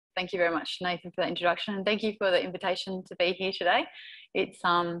Thank you very much, Nathan, for that introduction, and thank you for the invitation to be here today. It's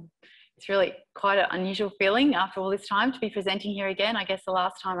really quite an unusual feeling after all this time to be presenting here again. I guess the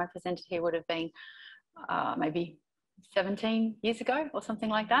last time I presented here would have been maybe 17 years ago or something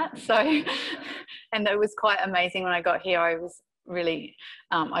like that. So, and it was quite amazing when I got here. I was really,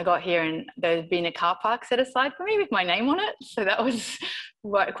 I got here and there'd been a car park set aside for me with my name on it. So that was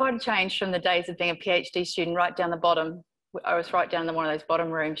quite a change from the days of being a PhD student right down the bottom. I was right down in one of those bottom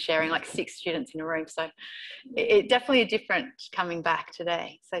rooms sharing like 6 students in a room. So it definitely a different coming back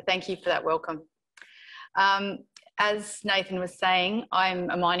today. So thank you for that welcome. As Nathan was saying, I'm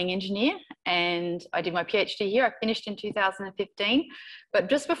a mining engineer and I did my PhD here. I finished in 2015. But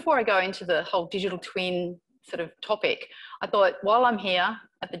just before I go into the whole digital twin sort of topic, I thought while I'm here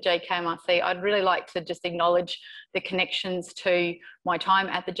at the JKMRC, I'd really like to just acknowledge the connections to my time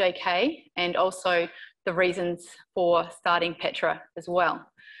at the JK and also the reasons for starting PETRA as well.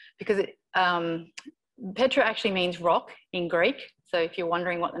 Because PETRA actually means rock in Greek. So if you're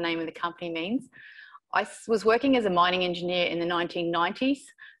wondering what the name of the company means, I was working as a mining engineer in the 1990s,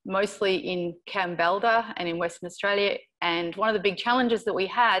 mostly in Kambalda and in Western Australia. And one of the big challenges that we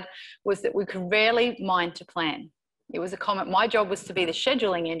had was that we could rarely mine to plan. It was a comment, my job was to be the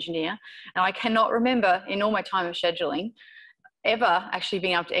scheduling engineer. And I cannot remember in all my time of scheduling ever actually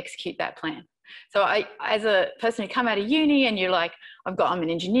being able to execute that plan. So as a person who come out of uni and you're like, I'm an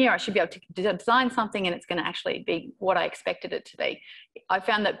engineer, I should be able to design something and it's going to actually be what I expected it to be. I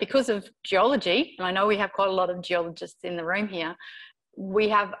found that because of geology, and I know we have quite a lot of geologists in the room here, we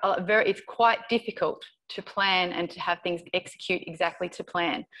have it's quite difficult to plan and to have things execute exactly to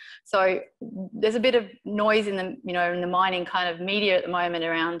plan. So there's a bit of noise in the, in the mining kind of media at the moment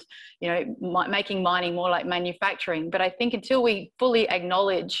around, making mining more like manufacturing. But I think until we fully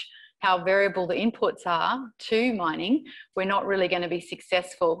acknowledge how variable the inputs are to mining, we're not really going to be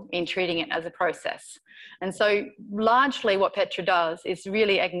successful in treating it as a process. And so largely what PETRA does is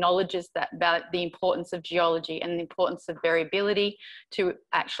really acknowledges that about the importance of geology and the importance of variability to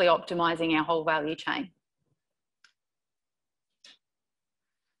actually optimizing our whole value chain.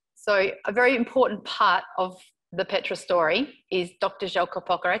 So a very important part of the PETRA story is Dr. Željko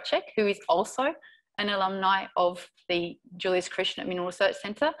Pokoracek, who is also an alumni of the Julius Krishna Mineral Research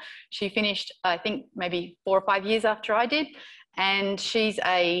Centre. She finished, I think, maybe 4 or 5 years after I did. And she's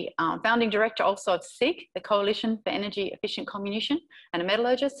a founding director also of SIG, the Coalition for Energy Efficient Comminution, and a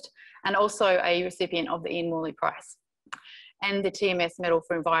metallurgist, and also a recipient of the Ian Morley Prize and the TMS Medal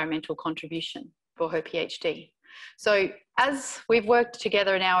for Environmental Contribution for her PhD. So as we've worked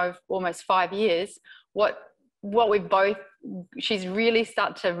together now of almost 5 years, what we've both, she's really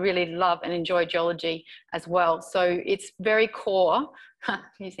started to really love and enjoy geology as well. So it's very core,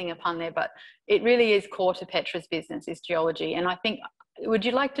 using a pun there, but it really is core to PETRA's business is geology. And I think, would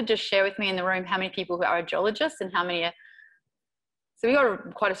you like to just share with me in the room how many people are geologists and how many are, so we've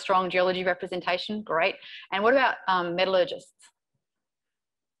got quite a strong geology representation, great. And what about metallurgists?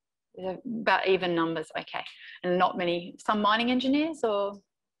 About even numbers, okay. And not many, some mining engineers or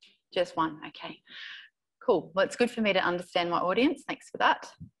just one, okay. Cool, well, it's good for me to understand my audience. Thanks for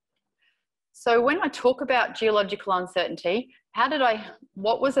that. So when I talk about geological uncertainty,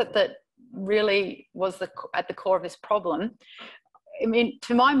 what was it that really was at the core of this problem? I mean,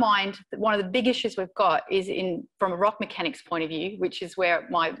 to my mind, one of the big issues we've got is from a rock mechanics point of view, which is where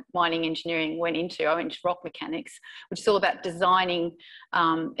my mining engineering went into. I went into rock mechanics, which is all about designing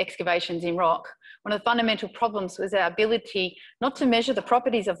excavations in rock. One of the fundamental problems was our ability not to measure the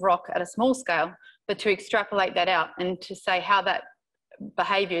properties of rock at a small scale, but to extrapolate that out and to say how that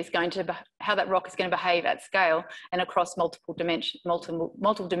behaviour is going to, how that rock is going to behave at scale and across multiple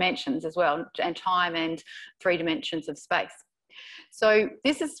dimensions as well, and time and 3 dimensions of space. So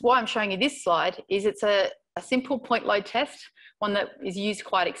this is why I'm showing you this slide, is it's a simple point load test, one that is used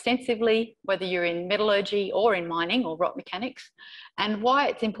quite extensively, whether you're in metallurgy or in mining or rock mechanics. And why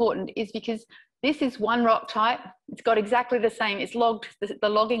it's important is because this is one rock type. It's got exactly the same, it's logged, the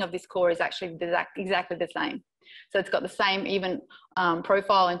logging of this core is actually exactly the same. So it's got the same even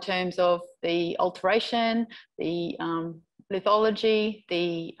profile in terms of the alteration, the lithology,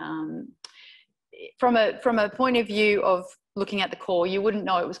 from a point of view of looking at the core, you wouldn't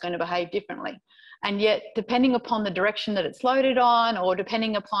know it was going to behave differently. And yet, depending upon the direction that it's loaded on, or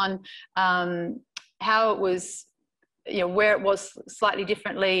depending upon how it was, where it was slightly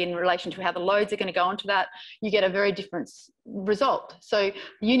differently in relation to how the loads are going to go onto that, you get a very different result. So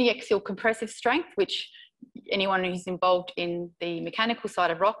uniaxial compressive strength, which anyone who's involved in the mechanical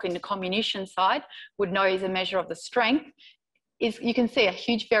side of rock, in the comminution side, would know is a measure of the strength, is you can see a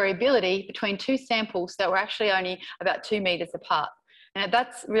huge variability between 2 samples that were actually only about 2 meters apart. And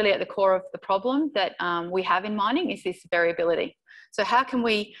that's really at the core of the problem that we have in mining, is this variability. So how can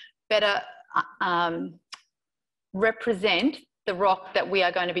we better represent the rock that we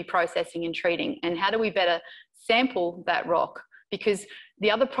are going to be processing and treating? And how do we better sample that rock? Because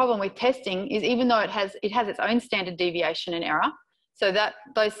the other problem with testing is, even though it has its own standard deviation and error, so that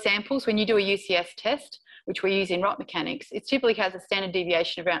those samples, when you do a UCS test, which we use in rock mechanics, it typically has a standard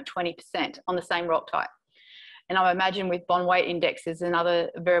deviation of around 20% on the same rock type. And I imagine with bond weight indexes and other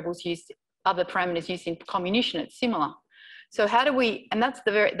variables used, other parameters used in comminution, it's similar. So how do we, and that's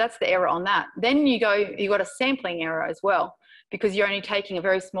the error on that. Then you've got a sampling error as well, because you're only taking a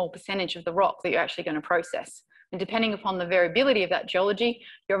very small percentage of the rock that you're actually going to process. And depending upon the variability of that geology,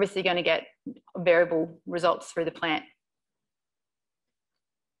 you're obviously going to get variable results through the plant.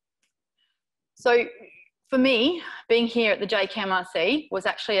 So for me, being here at the JKMRC was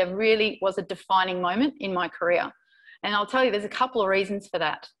actually a defining moment in my career. And I'll tell you, there's a couple of reasons for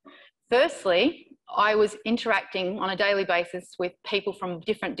that. Firstly, I was interacting on a daily basis with people from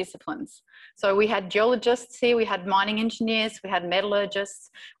different disciplines. So we had geologists here, we had mining engineers, we had metallurgists,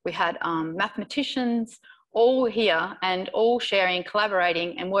 we had mathematicians, all here, and all sharing,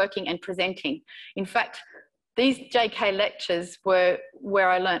 collaborating and working and presenting. In fact, these JK lectures were where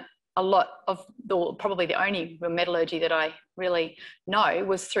I learnt a lot of probably the only metallurgy that I really know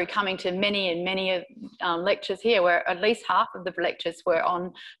was through coming to many lectures here, where at least half of the lectures were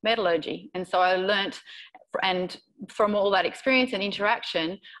on metallurgy. And so I learnt, and from all that experience and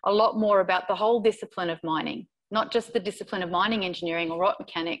interaction, a lot more about the whole discipline of mining, not just the discipline of mining engineering or rock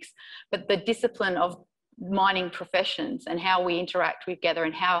mechanics, but the discipline of mining professions and how we interact together,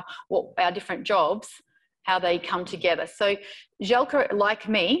 and what our different jobs, how they come together. So Jelka, like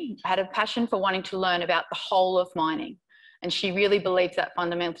me, had a passion for wanting to learn about the whole of mining. And she really believes that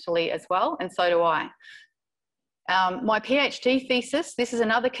fundamentally as well, and so do I. My PhD thesis, this is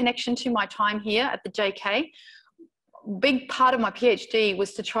another connection to my time here at the JK. Big part of my PhD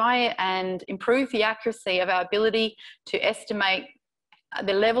was to try and improve the accuracy of our ability to estimate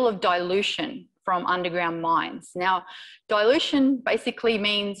the level of dilution from underground mines. Now, dilution basically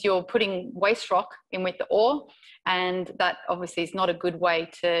means you're putting waste rock in with the ore, and that obviously is not a good way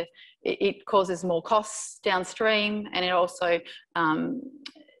to, it causes more costs downstream, and it also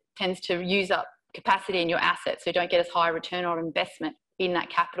tends to use up capacity in your assets, so you don't get as high a return on investment in that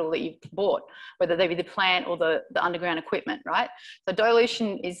capital that you've bought, whether they be the plant or the underground equipment, right? So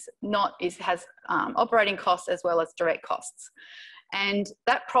dilution has operating costs as well as direct costs. And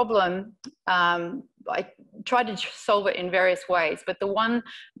that problem, I tried to solve it in various ways, but one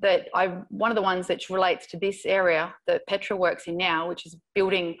of the ones that relates to this area that PETRA works in now, which is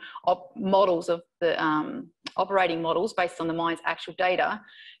building models of the operating models based on the mine's actual data,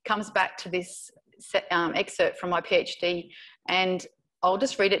 comes back to this excerpt from my PhD, and I'll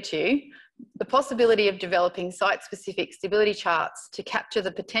just read it to you. The possibility of developing site-specific stability charts to capture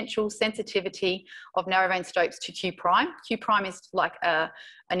the potential sensitivity of narrow vein stopes to Q prime. Q prime is like an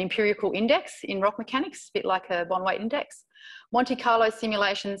empirical index in rock mechanics, a bit like a bond weight index. Monte Carlo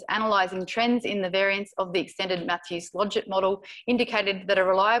simulations analysing trends in the variance of the extended Matthews-Lodgett model indicated that a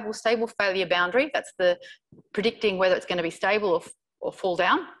reliable stable failure boundary, that's the predicting whether it's going to be stable or fall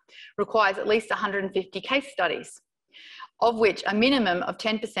down, requires at least 150 case studies, of which a minimum of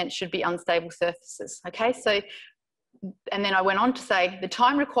 10% should be unstable surfaces. Okay, so, and then I went on to say, the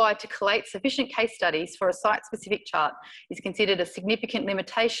time required to collate sufficient case studies for a site-specific chart is considered a significant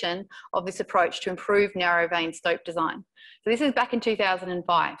limitation of this approach to improve narrow vein stope design. So this is back in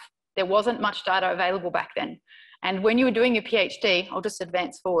 2005. There wasn't much data available back then. And when you were doing your PhD, I'll just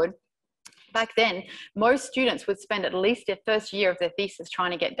advance forward, back then, most students would spend at least their first year of their thesis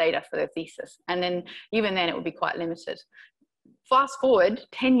trying to get data for their thesis. And then even then it would be quite limited. Fast forward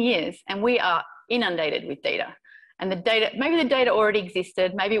 10 years and we are inundated with data. And the data, maybe the data already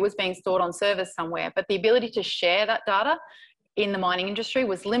existed, maybe it was being stored on servers somewhere, but the ability to share that data in the mining industry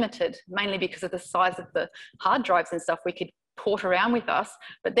was limited, mainly because of the size of the hard drives and stuff we could port around with us.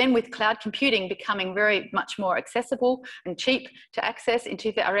 But then with cloud computing becoming very much more accessible and cheap to access in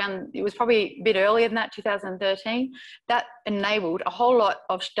it was probably a bit earlier than that, 2013, that enabled a whole lot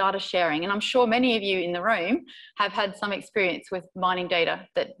of data sharing. And I'm sure many of you in the room have had some experience with mining data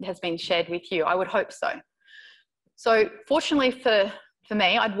that has been shared with you. I would hope so. So fortunately for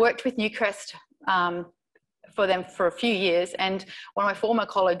me, I'd worked with Newcrest for them for a few years, and one of my former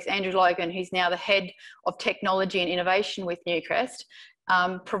colleagues, Andrew Logan, who's now the head of technology and innovation with Newcrest,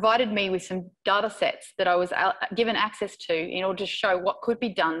 provided me with some data sets that I was given access to in order to show what could be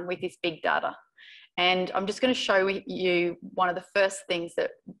done with this big data. And I'm just going to show you one of the first things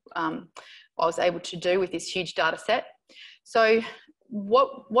that I was able to do with this huge data set. So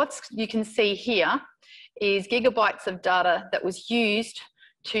what you can see here is gigabytes of data that was used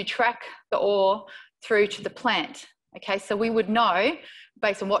to track the ore through to the plant. Okay, so we would know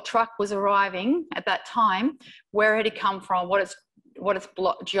based on what truck was arriving at that time, where it had come from, what its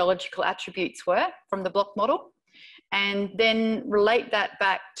geological attributes were from the block model, and then relate that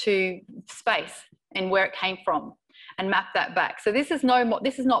back to space and where it came from and map that back. So this is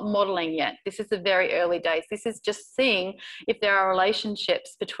not modeling yet. This is the very early days. This is just seeing if there are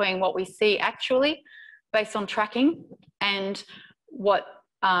relationships between what we see actually based on tracking and what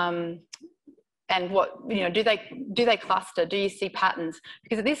do they cluster? Do you see patterns?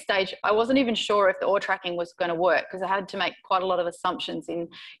 Because at this stage, I wasn't even sure if the ore tracking was going to work, because I had to make quite a lot of assumptions in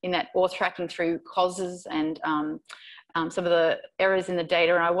that ore tracking through causes and some of the errors in the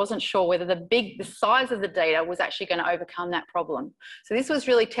data, and I wasn't sure whether the size of the data was actually going to overcome that problem. So this was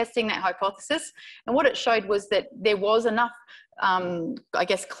really testing that hypothesis, and what it showed was that there was enough I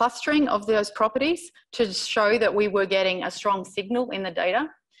guess clustering of those properties to show that we were getting a strong signal in the data.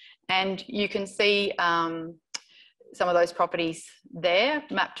 And you can see some of those properties there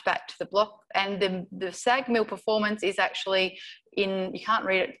mapped back to the block. And the SAG mill performance is actually you can't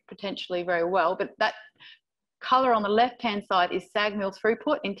read it potentially very well, but that colour on the left-hand side is SAG mill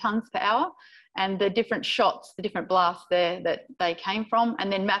throughput in tonnes per hour, and the different shots, the different blasts there that they came from,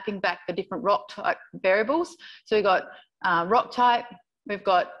 and then mapping back the different rock type variables. So we've got rock type, we've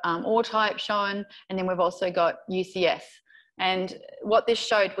got ore type shown, and then we've also got UCS. And what this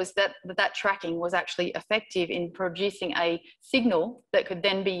showed was that tracking was actually effective in producing a signal that could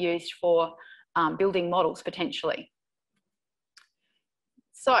then be used for building models potentially.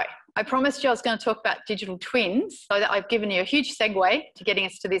 So I promised you I was going to talk about digital twins, so that I've given you a huge segue to getting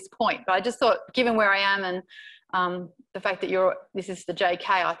us to this point. But I just thought, given where I am and the fact that this is the JK,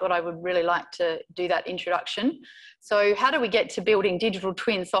 I thought I would really like to do that introduction. So how do we get to building digital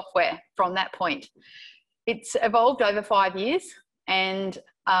twin software from that point? It's evolved over 5 years, and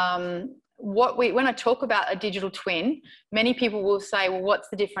when I talk about a digital twin, many people will say, well, what's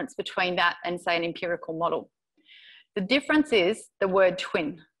the difference between that and, say, an empirical model? The difference is the word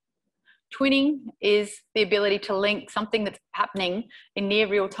twin. Twinning is the ability to link something that's happening in near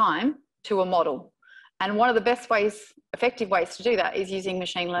real time to a model. And one of the best ways, effective ways to do that is using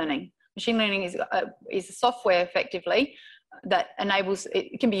machine learning. Machine learning is a software effectively that enables,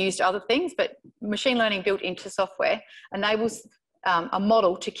 it can be used to other things, but machine learning built into software enables a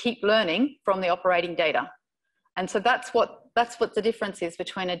model to keep learning from the operating data. And so that's what the difference is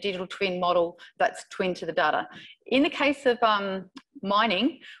between a digital twin model that's twinned to the data. In the case of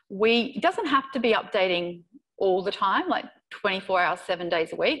mining, it doesn't have to be updating all the time, like 24 hours, 7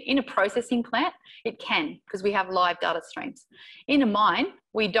 days a week. In a processing plant, it can, because we have live data streams. In a mine,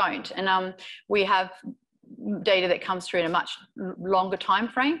 we don't. And we have data that comes through in a much longer time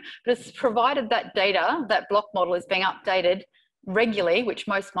frame, but it's provided that data, that block model is being updated regularly, which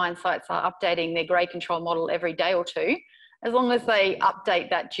most mine sites are updating their grade control model every day or two. As long as they update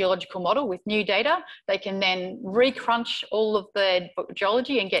that geological model with new data, they can then re-crunch all of the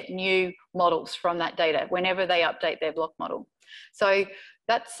geology and get new models from that data whenever they update their block model. So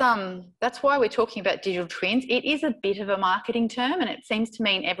that's why we're talking about digital twins. It is a bit of a marketing term, and it seems to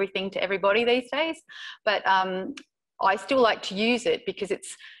mean everything to everybody these days, but I still like to use it because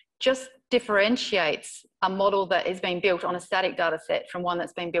it's just differentiates a model that is being built on a static data set from one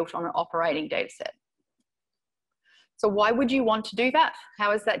that's been built on an operating data set. So why would you want to do that?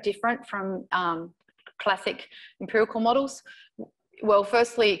 How is that different from classic empirical models? Well,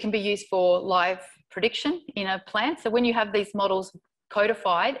 firstly, it can be used for live prediction in a plant. So when you have these models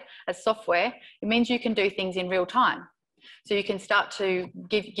codified as software, it means you can do things in real time. So you can start to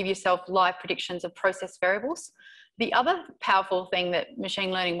give yourself live predictions of process variables. The other powerful thing that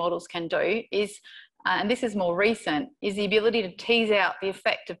machine learning models can do is, and this is more recent, is the ability to tease out the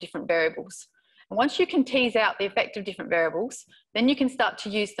effect of different variables. And once you can tease out the effect of different variables, then you can start to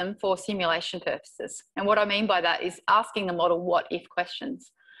use them for simulation purposes. And what I mean by that is asking the model what if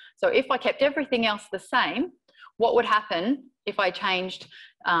questions. So if I kept everything else the same, what would happen if I changed,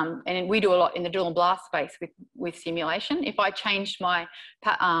 and we do a lot in the drill and blast space with simulation, if I changed my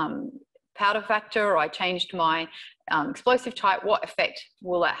powder factor or I changed my explosive type, what effect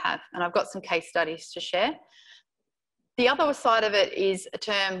will that have? And I've got some case studies to share. The other side of it is a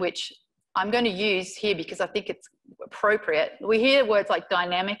term which I'm going to use here because I think it's appropriate. We hear words like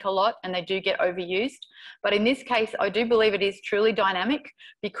dynamic a lot and they do get overused, but in this case, I do believe it is truly dynamic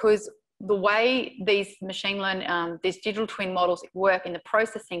because the way these these digital twin models work in the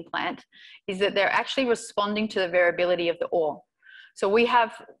processing plant is that they're actually responding to the variability of the ore. So we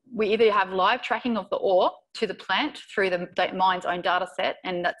either have live tracking of the ore to the plant through the mine's own data set,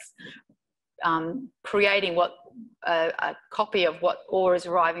 and that's creating a copy of what ore is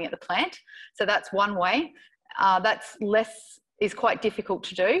arriving at the plant. So that's one way. Is quite difficult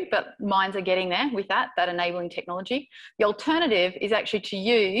to do, but mines are getting there with that enabling technology. The alternative is actually to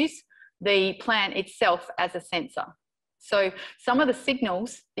use the plant itself as a sensor. So some of the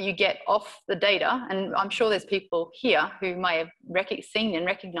signals that you get off the data, and I'm sure there's people here who may have seen and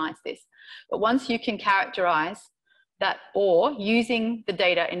recognized this, but once you can characterize that ore using the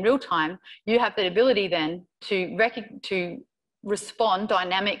data in real time, you have the ability then to respond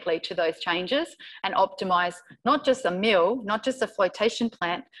dynamically to those changes and optimize not just a mill, not just a flotation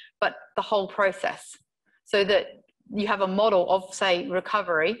plant, but the whole process, so that you have a model of, say,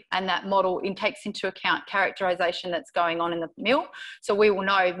 recovery, and that model takes into account characterization that's going on in the mill. So we will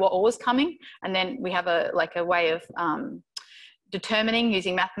know what ore is coming, and then we have a way of determining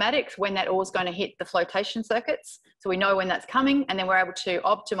using mathematics when that ore is going to hit the flotation circuits. So we know when that's coming, and then we're able to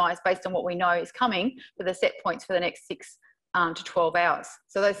optimize based on what we know is coming for the set points for the next 6 to 12 hours.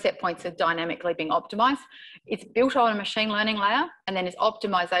 So those set points are dynamically being optimized. It's built on a machine learning layer, and then there's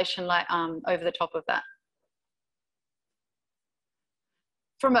optimization over the top of that.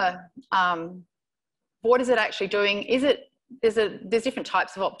 From what is it actually doing? There's different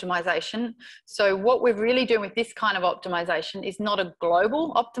types of optimization. So what we're really doing with this kind of optimization is not a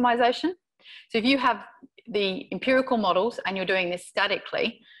global optimization. So if you have the empirical models and you're doing this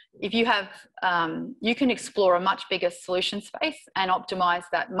statically, if you have, you can explore a much bigger solution space and optimize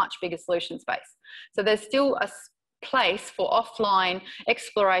that much bigger solution space. So there's still a place for offline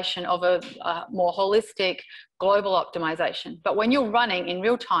exploration of a more holistic global optimization. But when you're running in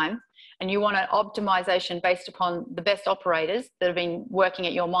real time and you want an optimization based upon the best operators that have been working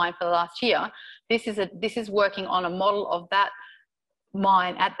at your mine for the last year, this is working on a model of that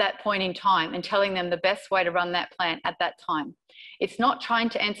mine at that point in time and telling them the best way to run that plant at that time. It's not trying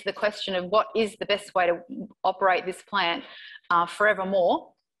to answer the question of what is the best way to operate this plant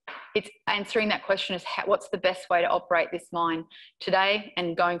forevermore. It's answering that question as what's the best way to operate this mine today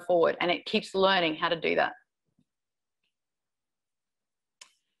and going forward, and it keeps learning how to do that.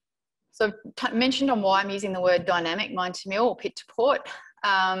 So I've mentioned on why I'm using the word dynamic mine to mill or pit to port.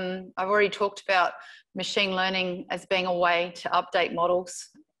 I've already talked about machine learning as being a way to update models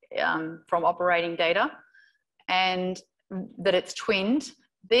from operating data, and that it's twinned.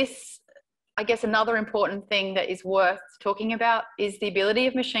 This, I guess, another important thing that is worth talking about is the ability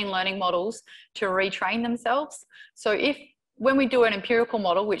of machine learning models to retrain themselves. So when we do an empirical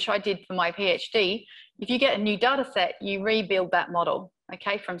model, which I did for my PhD, if you get a new data set, you rebuild that model,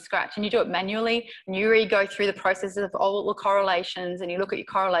 okay, from scratch, and you do it manually, and you go through the processes of all the correlations, and you look at your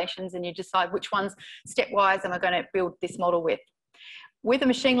correlations and you decide which ones stepwise am I going to build this model with. With a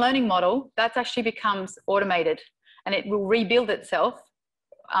machine learning model, that actually becomes automated, and it will rebuild itself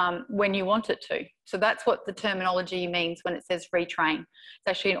when you want it to. So that's what the terminology means when it says retrain. It's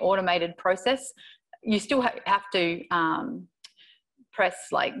actually an automated process. You still have to press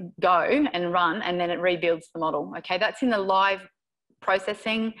like go and run, and then it rebuilds the model. Okay, that's in the live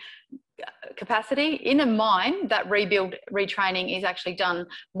processing capacity. In a mine, that retraining is actually done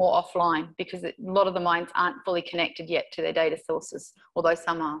more offline because a lot of the mines aren't fully connected yet to their data sources, although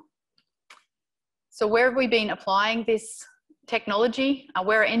some are. So where have we been applying this technology?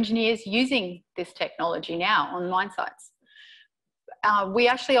 Where are engineers using this technology now on mine sites? We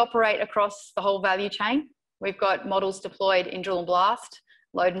actually operate across the whole value chain. We've got models deployed in drill and blast,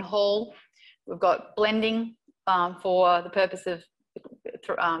 load and haul. We've got blending for the purpose of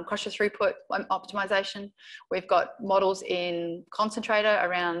crusher throughput optimization. We've got models in concentrator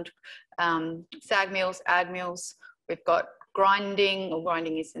around SAG mills, AG mills. We've got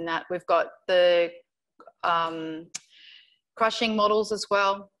grinding is in that. We've got the crushing models as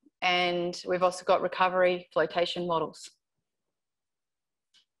well. And we've also got recovery flotation models.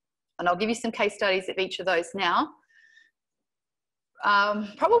 And I'll give you some case studies of each of those now.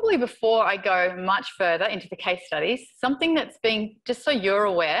 Probably before I go much further into the case studies, something that's been, just so you're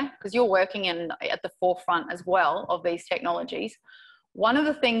aware, because you're working at the forefront as well of these technologies, one of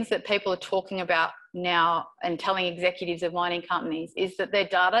the things that people are talking about now and telling executives of mining companies is that their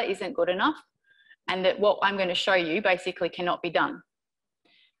data isn't good enough, and that what I'm going to show you basically cannot be done.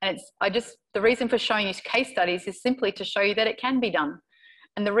 And the reason for showing you case studies is simply to show you that it can be done.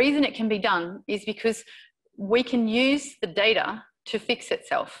 And the reason it can be done is because we can use the data to fix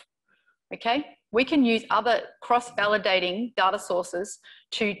itself, okay? We can use other cross-validating data sources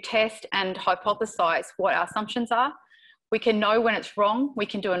to test and hypothesize what our assumptions are. We can know when it's wrong. We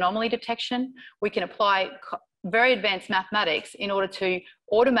can do anomaly detection. We can apply very advanced mathematics in order to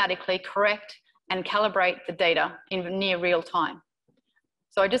automatically correct and calibrate the data in near real time.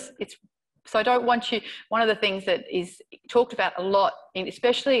 So I don't want you, one of the things that is talked about a lot,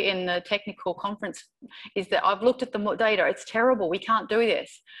 especially in the technical conference, is that I've looked at the data, it's terrible, we can't do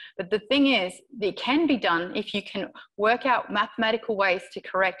this. But the thing is, it can be done if you can work out mathematical ways to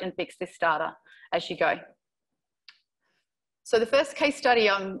correct and fix this data as you go. So the first case study,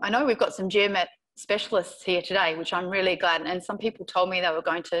 I know we've got some geomet specialists here today, which I'm really glad, and some people told me they were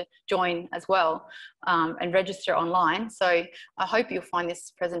going to join as well and register online. So I hope you'll find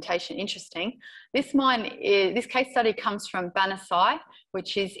this presentation interesting. This case study comes from Banasai,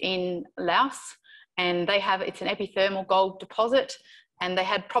 which is in Laos, and it's an epithermal gold deposit, and they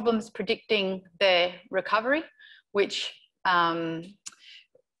had problems predicting their recovery, which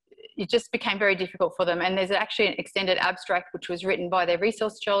it just became very difficult for them. And there's actually an extended abstract which was written by their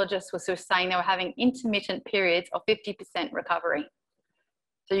resource geologist, was saying they were having intermittent periods of 50% recovery.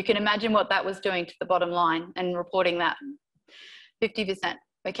 So you can imagine what that was doing to the bottom line and reporting that 50%.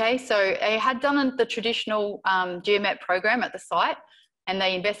 Okay, so they had done the traditional geomet program at the site, and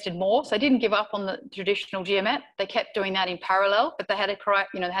they invested more. So they didn't give up on the traditional geomet. They kept doing that in parallel, but they had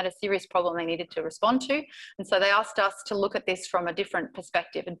they had a serious problem they needed to respond to. And so they asked us to look at this from a different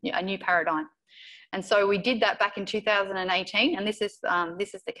perspective, a new paradigm. And so we did that back in 2018, and this is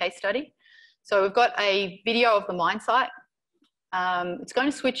the case study. So we've got a video of the mine site. It's going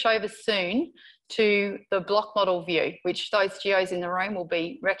to switch over soon to the block model view, which those geos in the room will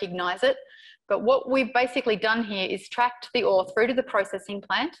recognise it. But what we've basically done here is tracked the ore through to the processing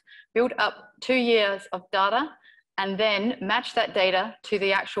plant, built up 2 years of data, and then matched that data to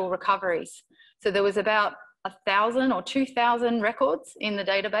the actual recoveries. So there was about 1,000 or 2,000 records in the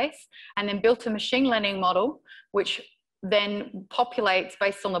database, and then built a machine learning model, which then populates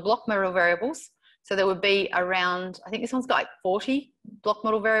based on the block model variables. So there would be around, I think this one's got like 40 block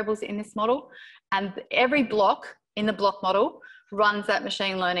model variables in this model, and every block in the block model runs that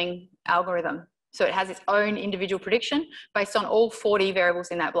machine learning algorithm. So it has its own individual prediction based on all 40 variables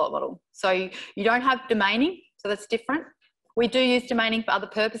in that block model. So you don't have domaining, so that's different. We do use domaining for other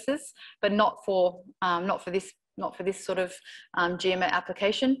purposes, but not for this sort of geomet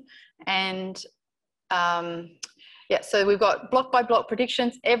application. And yeah, so we've got block by block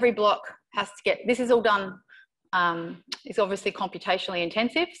predictions. Every block has to get, this is all done, it's obviously computationally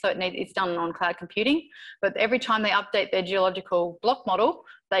intensive, so it's done on cloud computing, but every time they update their geological block model,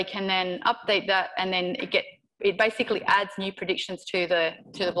 they can then update that, and then it basically adds new predictions to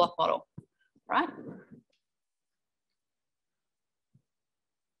the block model, right?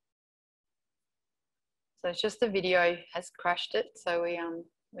 So it's just the video has crashed it, so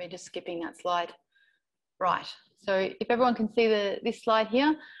we're just skipping that slide. Right, so if everyone can see this slide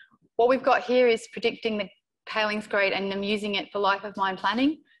here, what we've got here is predicting the tailings grade and them using it for life of mine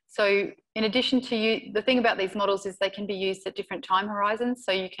planning. So in addition to the thing about these models is they can be used at different time horizons.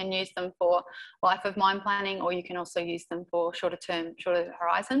 So you can use them for life of mine planning, or you can also use them for shorter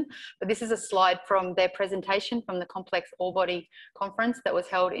horizon. But this is a slide from their presentation from the Complex Ore Body Conference that was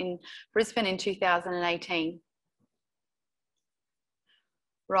held in Brisbane in 2018.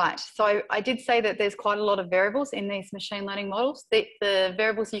 Right, so I did say that there's quite a lot of variables in these machine learning models. The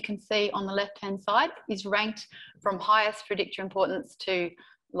variables you can see on the left-hand side is ranked from highest predictor importance to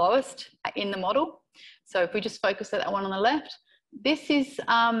lowest in the model. So if we just focus at that one on the left, this is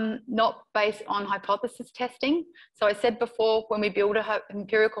not based on hypothesis testing. So I said before, when we build an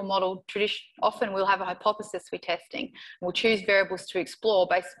empirical model, often we'll have a hypothesis we're testing. We'll choose variables to explore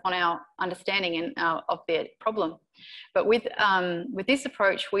based on our understanding of the problem. But with this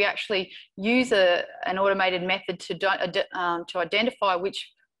approach, we actually use an automated method to identify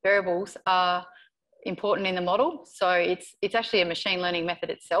which variables are important in the model. So it's actually a machine learning method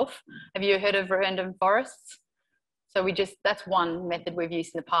itself. Have you heard of random forests? So that's one method we've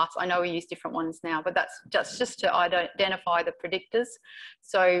used in the past. I know we use different ones now, but that's just to identify the predictors.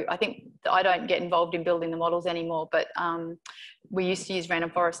 So I think I don't get involved in building the models anymore, but we used to use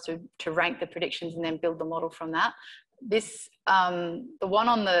random forests to rank the predictions and then build the model from that. The one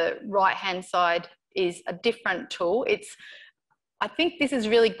on the right-hand side is a different tool. I think this is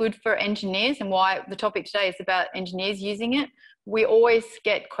really good for engineers, and why the topic today is about engineers using it. We always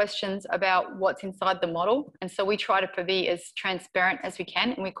get questions about what's inside the model, and so we try to be as transparent as we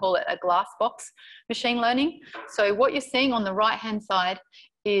can, and we call it a glass box machine learning. So what you're seeing on the right-hand side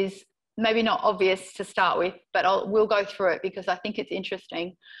is maybe not obvious to start with, but we'll go through it because I think it's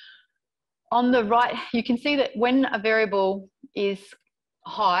interesting. On the right, you can see that when a variable is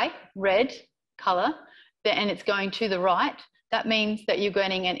high, red color, and it's going to the right, that means that you're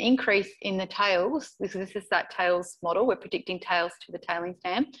getting an increase in the tails. This is that tails model. We're predicting tails to the tailings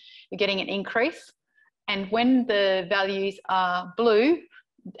dam. You're getting an increase. And when the values are blue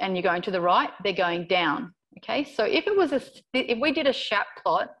and you're going to the right, they're going down. Okay, so if we did a SHAP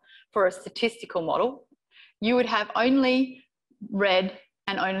plot for a statistical model, you would have only red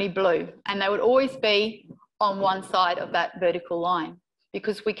and only blue, and they would always be on one side of that vertical line,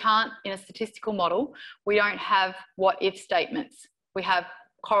 because we can't, in a statistical model, we don't have what if statements. We have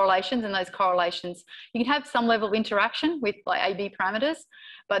correlations, and those correlations, you can have some level of interaction with like AB parameters,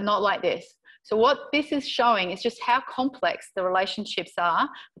 but not like this. So what this is showing is just how complex the relationships are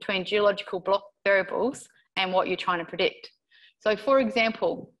between geological block variables and what you're trying to predict. So for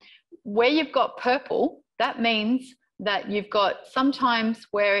example, where you've got purple, that means that you've got sometimes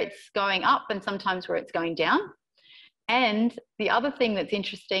where it's going up and sometimes where it's going down. And the other thing that's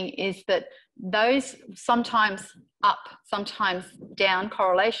interesting is that those sometimes up, sometimes down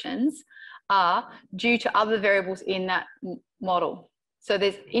correlations are due to other variables in that model. So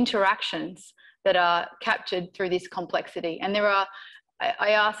there's interactions that are captured through this complexity. And there are, I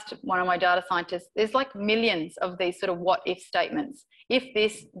asked one of my data scientists, there's like millions of these sort of what if statements. If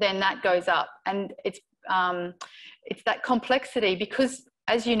this, then that goes up. And it's that complexity because,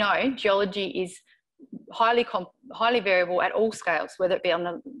 as you know, geology is highly variable at all scales, whether it be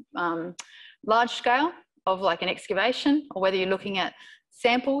on the large scale of like an excavation, or whether you're looking at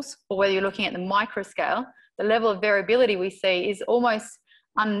samples, or whether you're looking at the micro scale. The level of variability we see is almost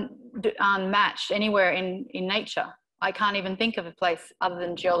unmatched anywhere in nature. I can't even think of a place other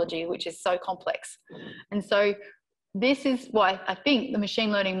than geology which is so complex. And so this is why I think the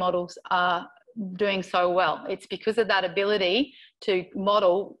machine learning models are doing so well. It's because of that ability to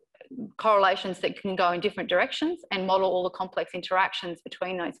model correlations that can go in different directions and model all the complex interactions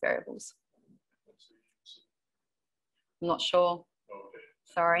between those variables. I'm not sure.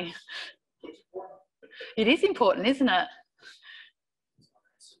 Sorry. It is important, isn't it?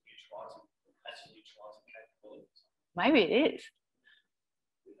 Maybe it is.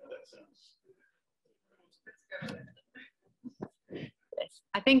 Yes,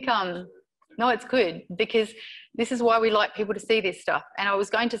 I think, no, it's good because this is why we like people to see this stuff. And I was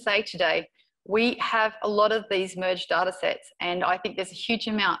going to say today, we have a lot of these merged data sets, and I think there's a huge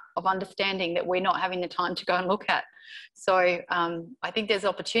amount of understanding that we're not having the time to go and look at. So I think there's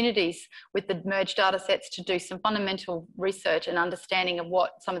opportunities with the merged data sets to do some fundamental research and understanding of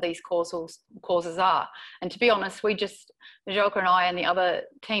what some of these causes are. And to be honest, we just, Najolka and I and the other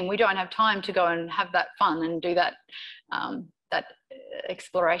team, we don't have time to go and have that fun and do that, that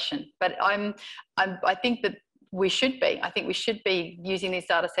exploration. But I think that we should be. I think we should be using these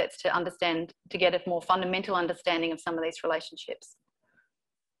data sets to understand, to get a more fundamental understanding of some of these relationships.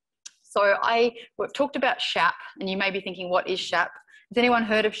 So we've talked about SHAP, and you may be thinking, what is SHAP? Has anyone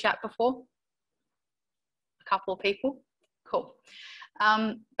heard of SHAP before? A couple of people? Cool.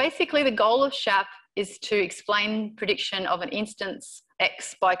 Basically, the goal of SHAP is to explain prediction of an instance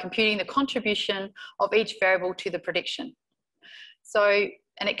X by computing the contribution of each variable to the prediction. So,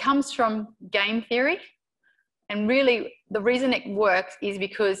 and it comes from game theory. And really, the reason it works is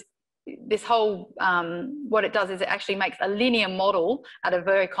because this whole, what it does is it actually makes a linear model out of a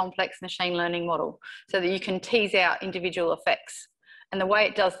very complex machine learning model so that you can tease out individual effects. And the way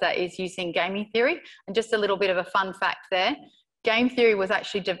it does that is using gaming theory. And just a little bit of a fun fact there, game theory was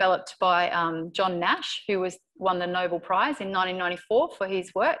actually developed by John Nash, who won the Nobel Prize in 1994 for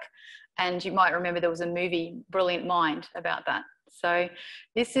his work. And you might remember there was a movie, Brilliant Mind, about that. So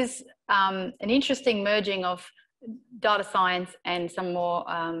this is an interesting merging of data science and some more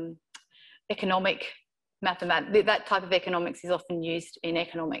economic mathematics. That type of economics is often used in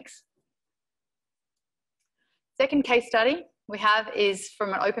economics. Second case study we have is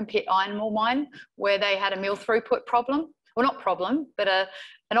from an open pit iron ore mine where they had a mill throughput problem. Well, not problem, but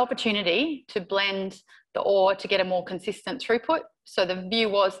an opportunity to blend the ore to get a more consistent throughput. So the view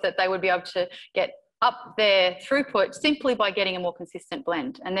was that they would be able to get up their throughput simply by getting a more consistent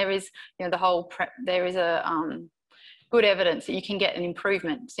blend. And there is, you know, there is a good evidence that you can get an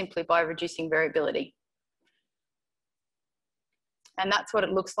improvement simply by reducing variability. And that's what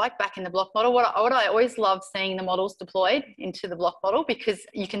it looks like back in the block model. What I always love seeing the models deployed into the block model because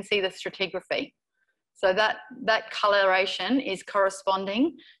you can see the stratigraphy. So that coloration is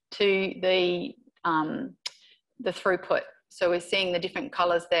corresponding to the throughput. So we're seeing the different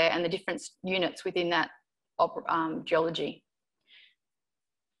colours there and the different units within that geology.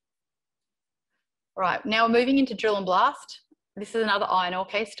 Right, now we're moving into drill and blast. This is another iron ore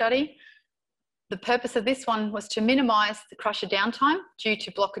case study. The purpose of this one was to minimise the crusher downtime due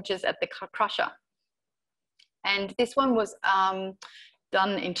to blockages at the crusher. And this one was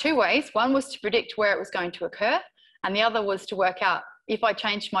done in two ways. One was to predict where it was going to occur, and the other was to work out, if I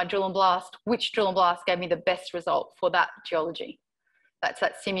changed my drill and blast, which drill and blast gave me the best result for that geology. That's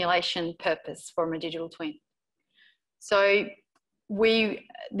that simulation purpose from a digital twin. So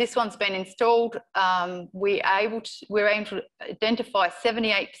this one's been installed. We're able to identify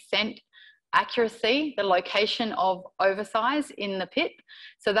 78% accuracy, the location of oversize in the pit.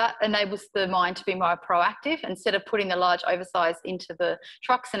 So that enables the mine to be more proactive. Instead of putting the large oversize into the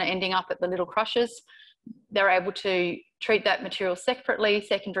trucks and ending up at the little crushers, they're able to treat that material separately,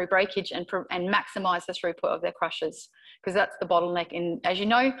 secondary breakage, and maximise the throughput of their crushers, because that's the bottleneck. And as you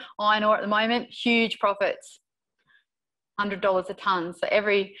know, iron ore at the moment, huge profits, $100 a tonne. So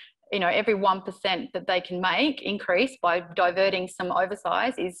every 1% that they can make increase by diverting some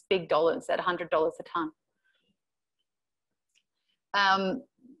oversize is big dollars at $100 a tonne.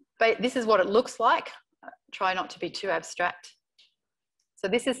 But this is what it looks like. Try not to be too abstract. So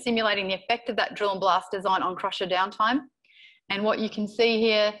this is simulating the effect of that drill and blast design on crusher downtime. And what you can see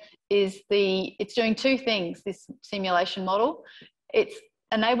here is it's doing two things, this simulation model. It's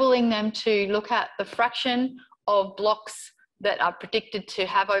enabling them to look at the fraction of blocks that are predicted to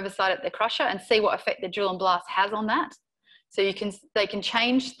have oversight at the crusher and see what effect the drill and blast has on that. So they can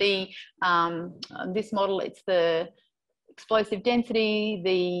change this model, it's the explosive density,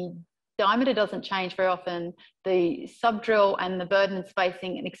 the diameter doesn't change very often, the sub-drill and the burden and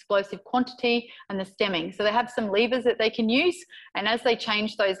spacing and explosive quantity and the stemming. So they have some levers that they can use, and as they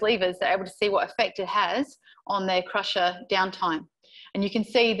change those levers, they're able to see what effect it has on their crusher downtime. And you can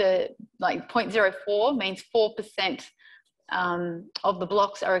see the 0.04 means 4% of the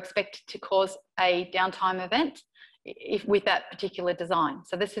blocks are expected to cause a downtime event with that particular design.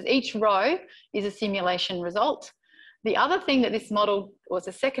 So this is, each row is a simulation result. The other thing that this model, or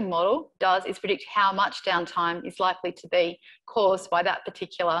the second model, does is predict how much downtime is likely to be caused by that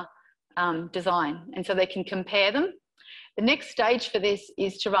particular design. And so they can compare them. The next stage for this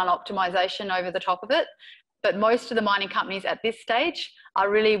is to run optimisation over the top of it. But most of the mining companies at this stage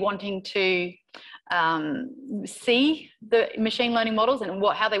are really wanting to see the machine learning models and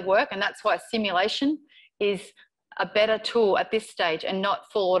how they work. And that's why simulation is a better tool at this stage and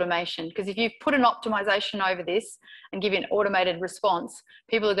not full automation. Because if you put an optimization over this and give you an automated response,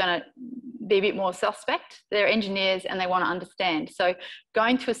 people are going to be a bit more suspect. They're engineers and they want to understand. So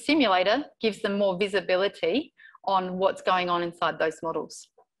going to a simulator gives them more visibility on what's going on inside those models.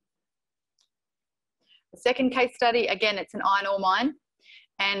 The second case study, again, it's an iron ore mine.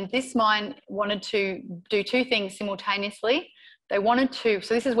 And this mine wanted to do two things simultaneously. They wanted to,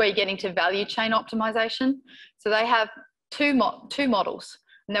 so this is where you get into value chain optimization. So they have two models,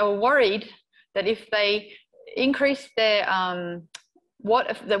 and they were worried that if they increased their,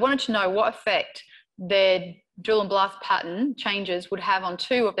 they wanted to know what effect their drill and blast pattern changes would have on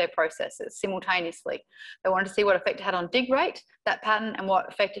two of their processes simultaneously. They wanted to see what effect it had on dig rate, that pattern, and what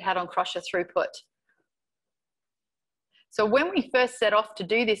effect it had on crusher throughput. So when we first set off to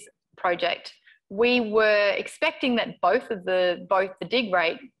do this project, we were expecting that both the dig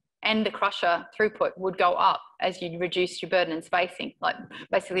rate and the crusher throughput would go up as you reduce your burden and spacing, like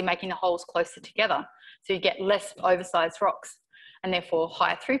basically making the holes closer together. So you get less oversized rocks and therefore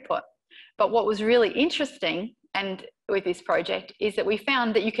higher throughput. But what was really interesting with this project is that we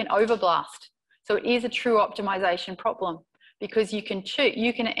found that you can overblast. So it is a true optimization problem, because you can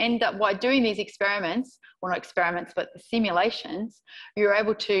end up, by doing these experiments, well, not experiments, but the simulations, you're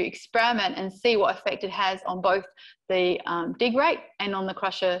able to experiment and see what effect it has on both the dig rate and on the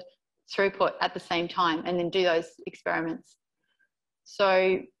crusher throughput at the same time, and then do those experiments.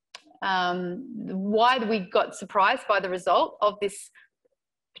 So why we got surprised by the result of this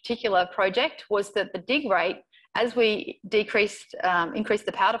particular project was that the dig rate, as we increased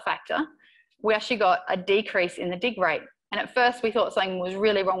the powder factor, we actually got a decrease in the dig rate. And at first we thought something was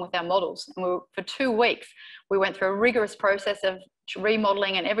really wrong with our models. And for 2 weeks, we went through a rigorous process of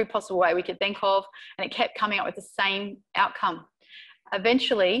remodeling in every possible way we could think of, and it kept coming up with the same outcome.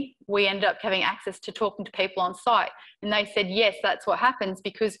 Eventually, we ended up having access to talking to people on site, and they said, yes, that's what happens,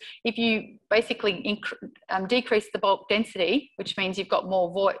 because if you basically decrease the bulk density, which means you've got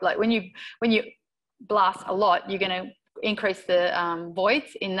more void, like when you blast a lot, you're going to increase the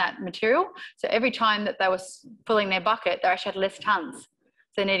voids in that material. So every time that they were filling their bucket, they actually had less tons. So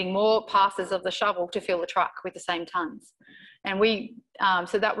they're needing more passes of the shovel to fill the truck with the same tons. And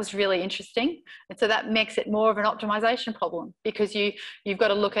so that was really interesting. And so that makes it more of an optimization problem, because you've got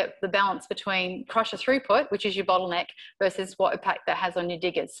to look at the balance between crusher throughput, which is your bottleneck, versus what impact that has on your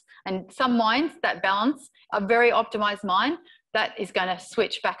diggers. And some mines, that balance, a very optimized mine, that is going to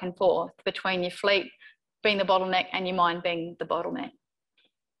switch back and forth between your fleet being the bottleneck and your mine being the bottleneck.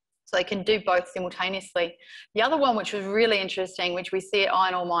 So they can do both simultaneously. The other one, which was really interesting, which we see at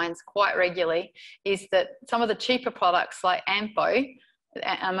iron ore mines quite regularly, is that some of the cheaper products like AMFO,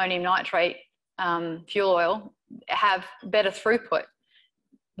 ammonium nitrate fuel oil, have better throughput,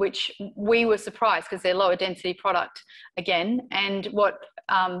 which we were surprised because they're lower density product again. And what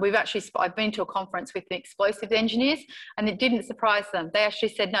I've been to a conference with the explosives engineers, and it didn't surprise them. They actually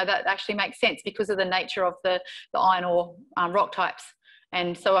said, no, that actually makes sense because of the nature of the iron ore rock types.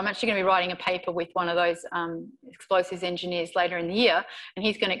 And so I'm actually going to be writing a paper with one of those explosives engineers later in the year, and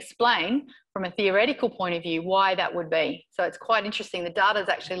he's going to explain from a theoretical point of view why that would be. So it's quite interesting. The data is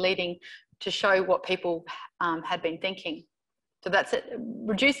actually leading to show what people had been thinking. So that's it.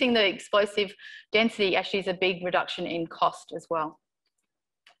 Reducing the explosive density actually is a big reduction in cost as well.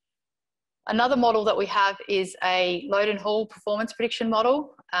 Another model that we have is a load and haul performance prediction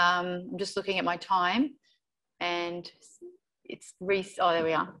model. I'm just looking at my time, and it's oh, there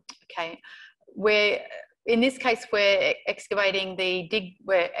we are. Okay, in this case we're estimating the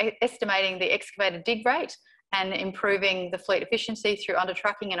excavated dig rate and improving the fleet efficiency through under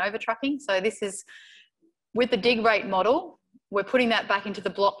trucking and over trucking. So this is with the dig rate model. We're putting that back into the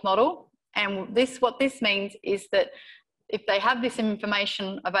block model, and what this means is that if they have this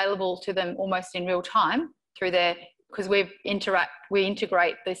information available to them almost in real time through because we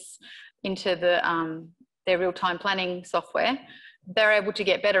integrate this into their real-time planning software, they're able to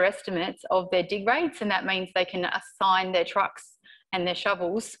get better estimates of their dig rates, and that means they can assign their trucks and their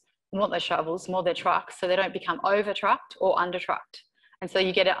shovels, not their shovels, more their trucks, so they don't become over-trucked or under-trucked. And so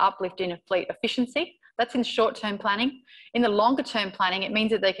you get an uplift in a fleet efficiency. That's in short-term planning. In the longer-term planning, it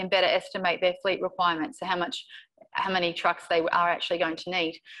means that they can better estimate their fleet requirements, so how many trucks they are actually going to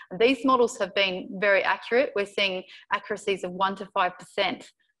need. And these models have been very accurate. We're seeing accuracies of 1 to 5%.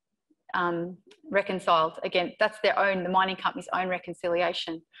 Reconciled. Again, that's the mining company's own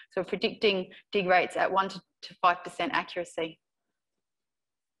reconciliation. So we're predicting dig rates at 1 to 5% accuracy.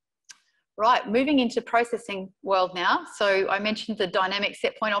 Right, moving into processing world now. So I mentioned the dynamic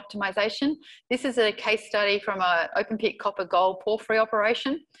set point optimization. This is a case study from an open pit copper gold porphyry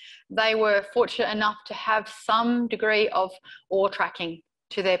operation. They were fortunate enough to have some degree of ore tracking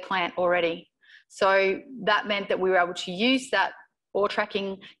to their plant already. So that meant that we were able to use that ore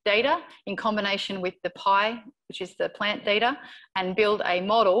tracking data in combination with the PI, which is the plant data, and build a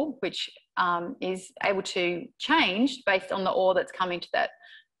model which is able to change based on the ore that's coming to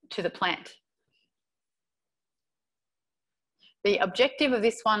the plant. The objective of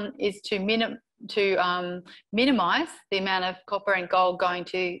this one is to minimize the amount of copper and gold going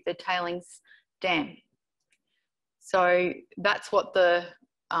to the tailings dam. So that's what the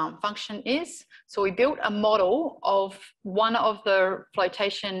function is. So we built a model of one of the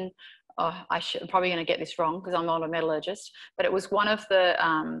flotation, I'm probably going to get this wrong because I'm not a metallurgist, but it was one of the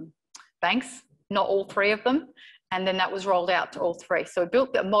banks, not all three of them. And then that was rolled out to all three. So we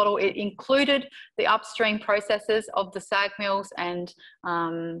built the model. It included the upstream processes of the SAG mills and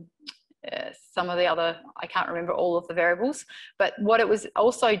some of the other, I can't remember all of the variables. But what it was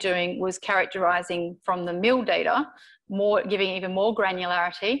also doing was characterizing from the mill data, giving even more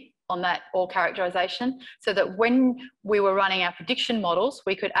granularity on that ore characterization, so that when we were running our prediction models,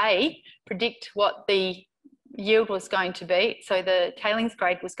 we could predict what the yield was going to be, so the tailings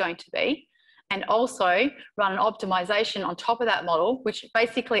grade was going to be, and also run an optimization on top of that model, which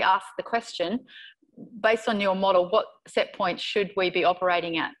basically asks the question, based on your model, what set point should we be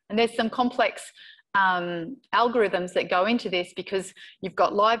operating at? And there's some complex algorithms that go into this, because you've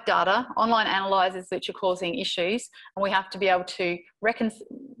got live data, online analyzers which are causing issues, and we have to be able to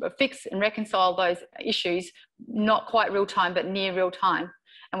fix and reconcile those issues, not quite real time, but near real time.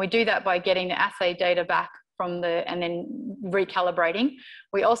 And we do that by getting the assay data back and then recalibrating.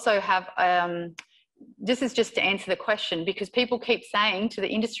 We also have, this is just to answer the question, because people keep saying to the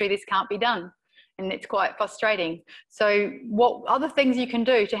industry, this can't be done. And it's quite frustrating. So what other things you can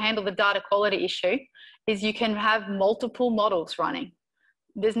do to handle the data quality issue is you can have multiple models running.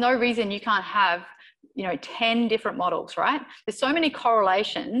 There's no reason you can't have 10 different models, right? There's so many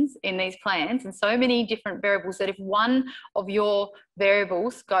correlations in these plans and so many different variables that if one of your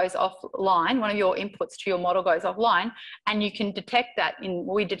variables goes offline, one of your inputs to your model goes offline, and you can detect that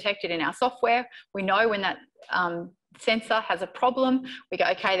we detect it in our software. We know when that sensor has a problem. We go,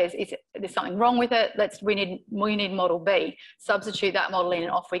 okay, there's something wrong with it. We need model B. Substitute that model in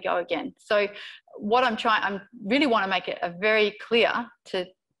and off we go again. So what I really want to make it very clear to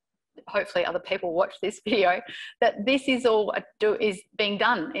hopefully other people watch this video, that this is all is being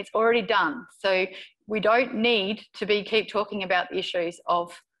done. It's already done. So we don't need to keep talking about the issues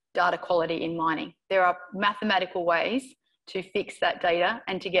of data quality in mining. There are mathematical ways to fix that data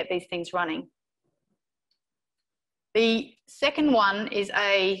and to get these things running. The second one is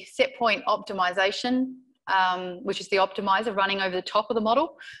a set point optimisation, which is the optimiser running over the top of the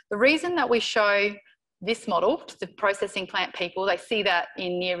model. The reason that we show this model to the processing plant people, they see that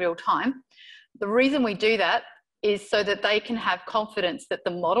in near real time. The reason we do that is so that they can have confidence that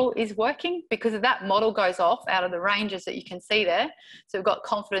the model is working, because if that model goes off out of the ranges that you can see there, so we've got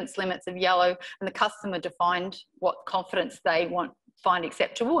confidence limits of yellow, and the customer defined what confidence they find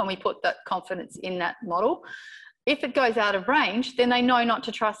acceptable, and we put that confidence in that model. If it goes out of range, then they know not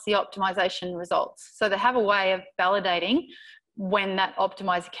to trust the optimisation results. So they have a way of validating when that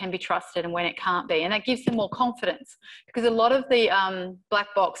optimizer can be trusted and when it can't be, and that gives them more confidence, because a lot of the black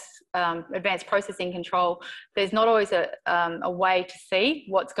box advanced processing control, there's not always a way to see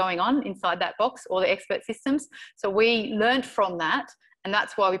what's going on inside that box or the expert systems. So we learned from that, and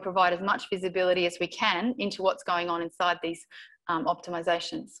that's why we provide as much visibility as we can into what's going on inside these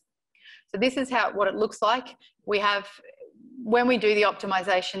optimizations. So this is what it looks like. We have, when we do the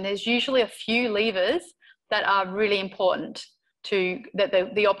optimization, there's usually a few levers that are really important that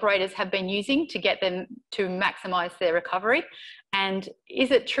the operators have been using to get them to maximize their recovery. And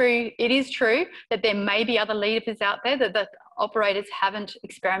is it true? It is true that there may be other levers out there that the operators haven't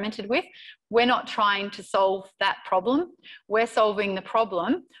experimented with. We're not trying to solve that problem. We're solving the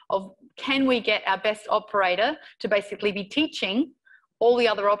problem of, can we get our best operator to basically be teaching all the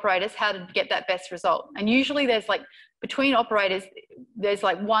other operators how to get that best result? And usually there's like, between operators, there's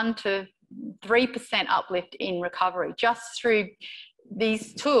like 1 to 3% uplift in recovery just through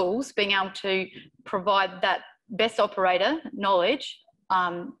these tools, being able to provide that best operator knowledge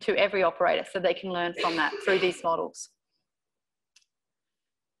to every operator, so they can learn from that through these models.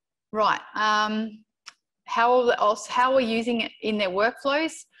 Right, how are using it in their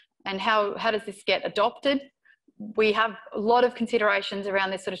workflows, and how does this get adopted? We have a lot of considerations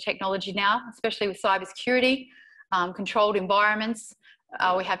around this sort of technology now, especially with cybersecurity, controlled environments.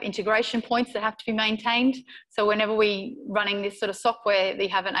 We have integration points that have to be maintained. So whenever we running this sort of software, they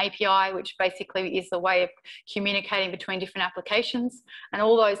have an API, which basically is the way of communicating between different applications, and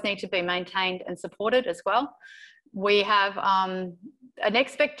all those need to be maintained and supported as well. We have an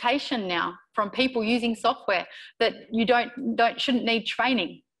expectation now from people using software that you shouldn't need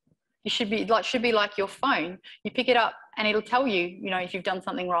training. You should be like your phone. You pick it up and it'll tell you, if you've done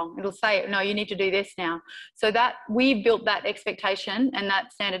something wrong. It'll say, no, you need to do this now. So that we built that expectation and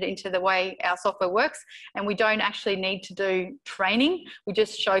that standard into the way our software works. And we don't actually need to do training. We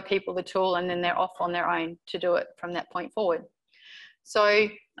just show people the tool, and then they're off on their own to do it from that point forward. So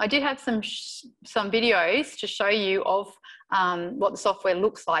I did have some videos to show you of what the software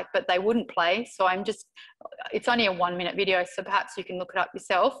looks like, but they wouldn't play. So it's only a 1-minute video, so perhaps you can look it up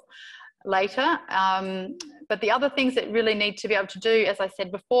yourself later. But the other things that really need to be able to do, as I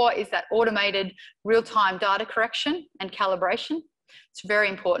said before, is that automated real-time data correction and calibration. It's very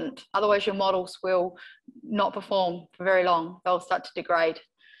important. Otherwise, your models will not perform for very long. They'll start to degrade.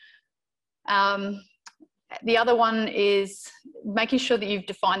 The other one is making sure that you've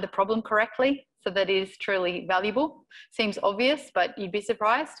defined the problem correctly, so that it is truly valuable. Seems obvious, but you'd be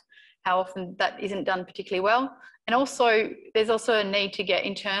surprised how often that isn't done particularly well. And also, there's also a need to get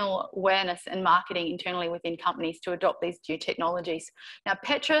internal awareness and marketing internally within companies to adopt these new technologies. Now,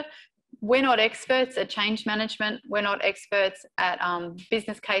 PETRA, we're not experts at change management. We're not experts at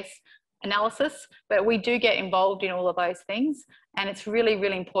business case analysis, but we do get involved in all of those things. And it's really,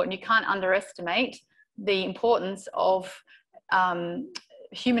 really important. You can't underestimate the importance of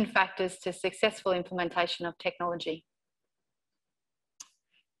human factors to successful implementation of technology.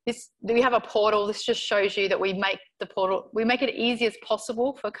 We have a portal. This just shows you that we make it easy as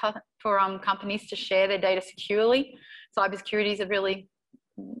possible for companies to share their data securely. Cybersecurity is really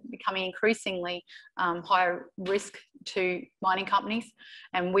becoming increasingly higher risk to mining companies,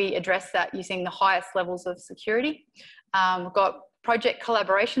 and we address that using the highest levels of security. We've got project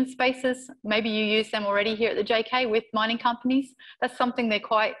collaboration spaces. Maybe you use them already here at the JK with mining companies. That's something they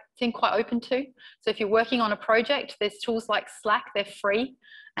seem quite open to. So if you're working on a project, there's tools like Slack, they're free,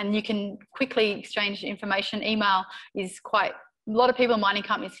 and you can quickly exchange information. Email is a lot of people in mining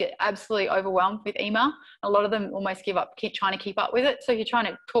companies get absolutely overwhelmed with email. A lot of them almost give up trying to keep up with it. So if you're trying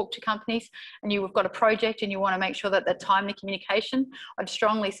to talk to companies and you've got a project and you want to make sure that the timely communication, I'd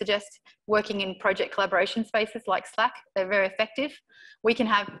strongly suggest working in project collaboration spaces like Slack. They're very effective. We can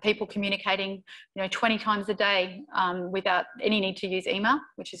have people communicating 20 times a day without any need to use email,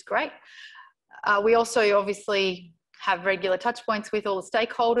 which is great. We also obviously have regular touch points with all the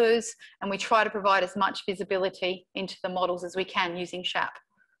stakeholders, and we try to provide as much visibility into the models as we can using SHAP.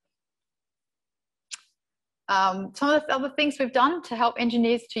 Some of the other things we've done to help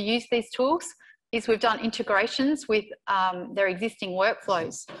engineers to use these tools is we've done integrations with their existing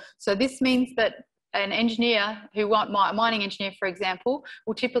workflows. So this means that an engineer a mining engineer, for example,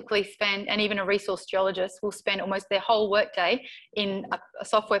 will typically spend, and even a resource geologist will spend almost their whole workday in a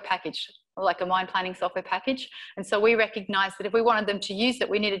software package, like a mine planning software package. And so we recognise that if we wanted them to use it,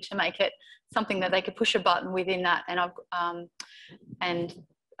 we needed to make it something that they could push a button within that. And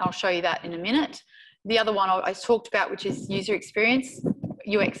I'll show you that in a minute. The other one I talked about, which is user experience.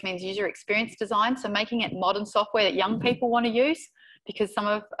 UX means user experience design. So making it modern software that young people want to use, because some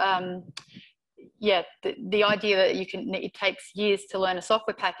of, the idea that it takes years to learn a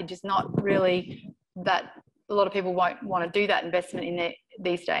software package is not really that, a lot of people won't want to do that investment in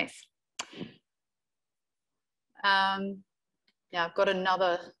these days. Yeah, I've got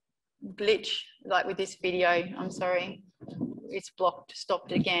another glitch like with this video. I'm sorry, it's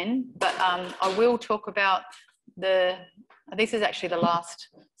stopped again, but I will talk about this is actually the last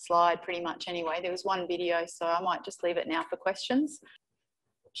slide pretty much anyway. There was one video, so I might just leave it now for questions.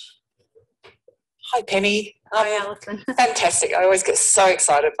 Hi Penny. Hi Alison. Fantastic. I always get so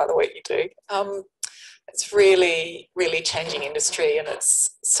excited by the work you do. It's really, really changing industry, and it's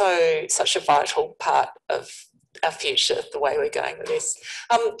such a vital part of our future, the way we're going with this.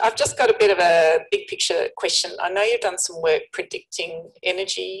 I've just got a bit of a big picture question. I know you've done some work predicting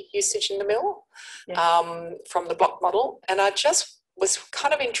energy usage in the mill, from the block model, and I just was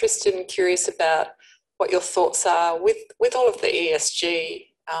kind of interested and curious about what your thoughts are with all of the ESG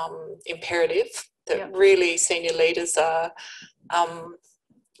imperative that really senior leaders are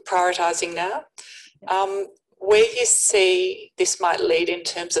prioritising now. Where you see this might lead in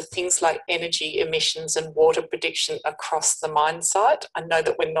terms of things like energy emissions and water prediction across the mine site. I know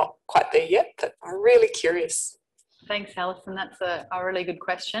that we're not quite there yet, but I'm really curious. Thanks, Alison. That's a really good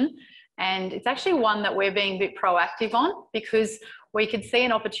question. And it's actually one that we're being a bit proactive on, because we could see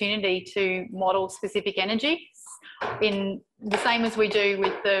an opportunity to model specific energy in the same as we do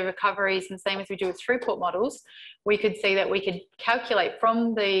with the recoveries and same as we do with throughput models. We could see that we could calculate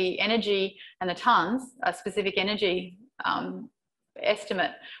from the energy and the tonnes a specific energy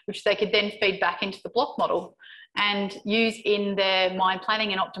estimate, which they could then feed back into the block model and use in their mine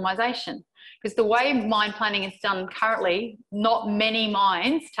planning and optimisation. Because the way mine planning is done currently, not many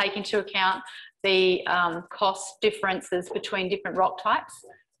mines take into account the cost differences between different rock types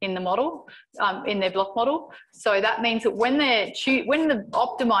in the model, in their block model. So that means that when the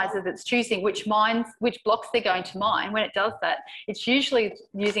optimizer that's choosing which blocks they're going to mine, when it does that, it's usually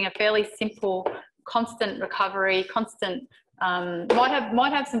using a fairly simple, constant recovery, might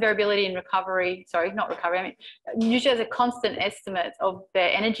have some variability in recovery, sorry, not recovery, I mean, usually has a constant estimate of their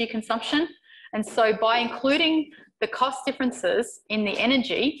energy consumption. And so by including the cost differences in the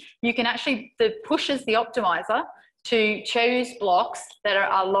energy, you can actually, that pushes the optimizer to choose blocks that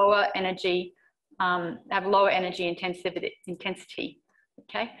are lower energy, have lower energy intensity.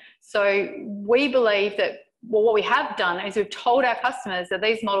 Okay, so we believe that, well, what we have done is we've told our customers that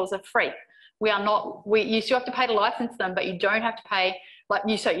these models are free. You still have to pay to license them, but you don't have to pay,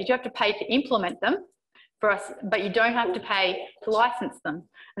 so you do have to pay to implement them for us, but you don't have to pay to license them.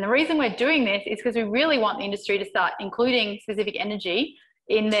 And the reason we're doing this is because we really want the industry to start including specific energy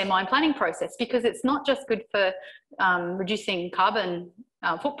in their mine planning process, because it's not just good for reducing carbon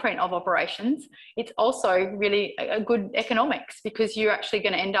footprint of operations, it's also really a good economics, because you're actually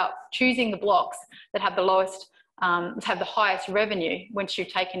going to end up choosing the blocks that have the lowest, have the highest revenue once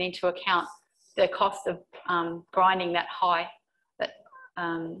you've taken into account the cost of grinding that high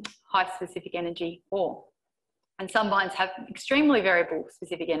specific energy ore. And some mines have extremely variable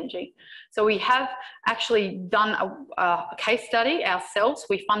specific energy. So we have actually done a case study ourselves.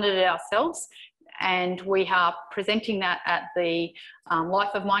 We funded it ourselves, and we are presenting that at the Life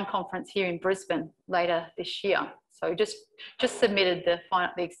of Mine conference here in Brisbane later this year. So just submitted the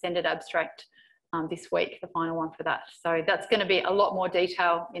extended abstract this week, the final one for that. So that's going to be a lot more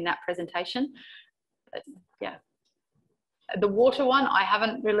detail in that presentation. But yeah. The water one, I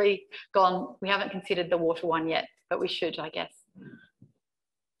haven't really we haven't considered the water one yet, but we should, I guess.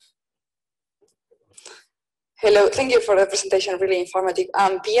 Hello, thank you for the presentation, really informative.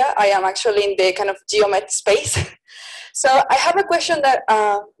 Pia, I am actually in the kind of geomet space. So I have a question that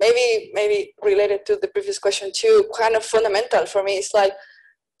maybe related to the previous question too, kind of fundamental for me. It's like,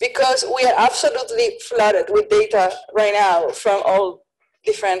 because we are absolutely flooded with data right now from all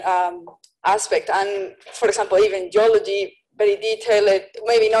different aspects. And for example, even geology, very detailed,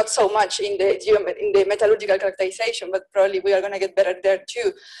 maybe not so much in the metallurgical characterization, but probably we are going to get better there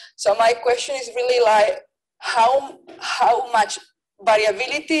too. So my question is really like, how much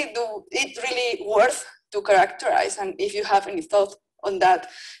variability do it really worth to characterize, and if you have any thought on that,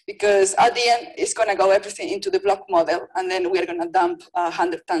 because at the end it's going to go everything into the block model, and then we're going to dump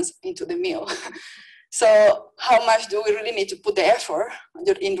 100 tons into the mill. So how much do we really need to put the effort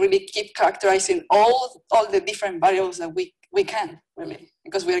in really keep characterizing all the different variables that we can, really,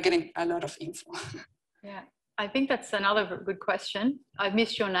 because we are getting a lot of info. Yeah, I think that's another good question. I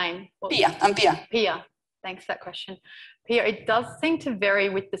missed your name. Pia, I'm Pia. Pia, thanks for that question. Pia, it does seem to vary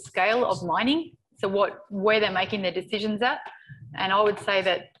with the scale of mining, so where they're making their decisions at. And I would say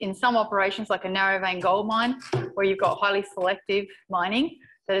that in some operations, like a narrow vein gold mine, where you've got highly selective mining,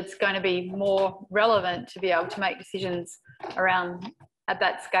 that it's going to be more relevant to be able to make decisions around at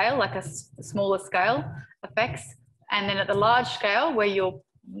that scale, like a smaller scale effects. And then at the large scale, where you're,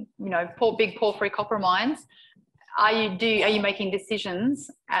 big porphyry copper mines, are you making decisions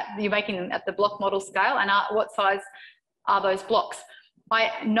you're making them at the block model scale, and what size are those blocks?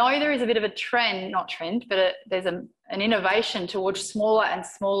 I know there is a bit of a trend, but there's an innovation towards smaller and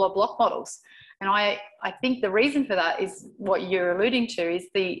smaller block models. And I think the reason for that is what you're alluding to, is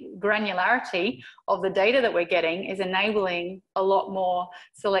the granularity of the data that we're getting is enabling a lot more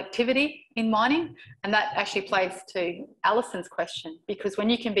selectivity in mining. And that actually plays to Alison's question, because when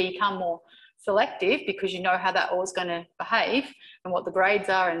you can become more selective, because you know how that ore is going to behave and what the grades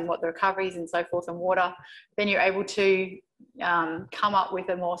are and what the recoveries and so forth and water, then you're able to come up with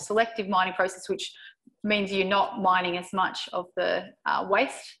a more selective mining process, which means you're not mining as much of the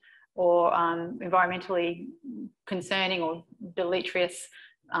waste or environmentally concerning or deleterious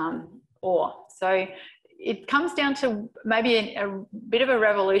ore. So it comes down to maybe a bit of a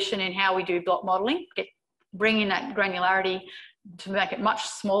revolution in how we do block modelling, bringing that granularity to make it much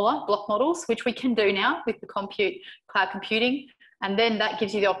smaller block models, which we can do now with the cloud computing. And then that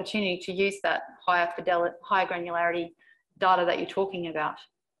gives you the opportunity to use that higher fidelity, higher granularity data that you're talking about.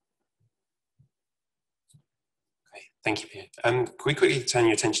 Great, thank you, Pia. Can we quickly turn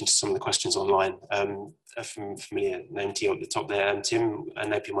your attention to some of the questions online? From familiar name to you at the top there. Tim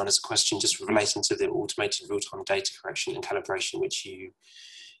Napier has a question just relating to the automated real-time data correction and calibration, which you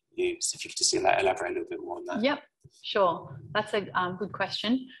use. If you could just elaborate a little bit more on that. Yep, sure. That's a good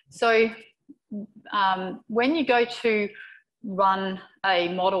question. So when you go to run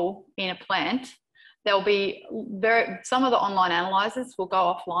a model in a plant, there'll be some of the online analyzers will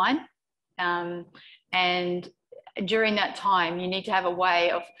go offline, and during that time you need to have a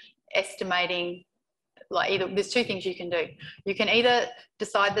way of estimating, like there's two things you can do. You can either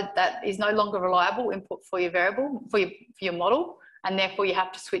decide that is no longer reliable input for your variable, for your model, and therefore you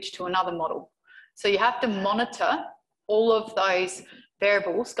have to switch to another model. So you have to monitor all of those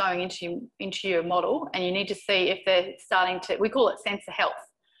variables going into your model, and you need to see if they're starting to, we call it sensor health.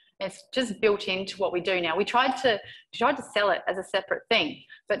 It's just built into what we do now. We tried to sell it as a separate thing,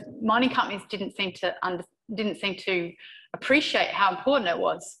 but mining companies didn't seem to appreciate how important it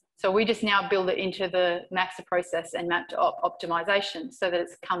was. So we just now build it into the master process and map to optimization so that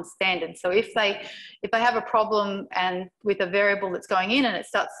it's become standard. So if they have a problem and with a variable that's going in and it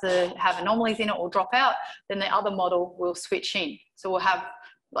starts to have anomalies in it or drop out, then the other model will switch in. So we'll have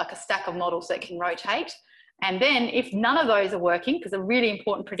like a stack of models that can rotate. And then if none of those are working, because a really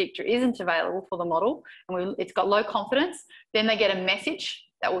important predictor isn't available for the model and it's got low confidence, then they get a message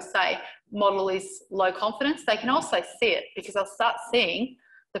that will say model is low confidence. They can also see it because they'll start seeing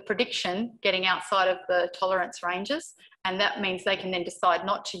the prediction getting outside of the tolerance ranges, and that means they can then decide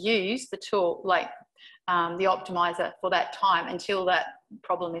not to use the tool like the optimizer for that time until that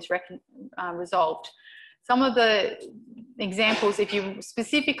problem is resolved. Some of the examples, if you're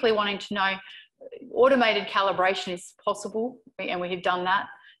specifically wanting to know, automated calibration is possible, and we have done that.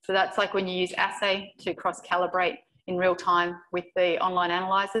 So that's like when you use assay to cross-calibrate in real time with the online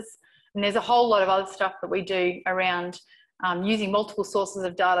analyzers. And there's a whole lot of other stuff that we do around using multiple sources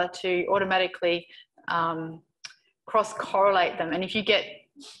of data to automatically cross-correlate them. And if you get,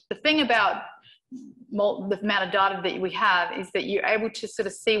 the thing about the amount of data that we have is that you're able to sort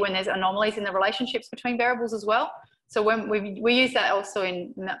of see when there's anomalies in the relationships between variables as well. So when we use that also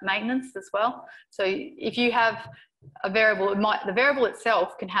in maintenance as well. So if you have a variable, the variable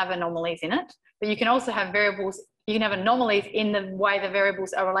itself can have anomalies in it, but you can also have variables, you can have anomalies in the way the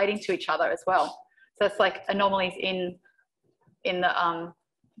variables are relating to each other as well. So it's like anomalies in the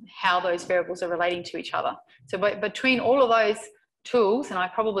how those variables are relating to each other. So between all of those tools, and I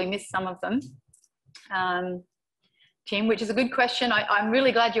probably missed some of them, Tim, which is a good question. I'm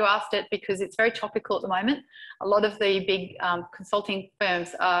really glad you asked it because it's very topical at the moment. A lot of the big consulting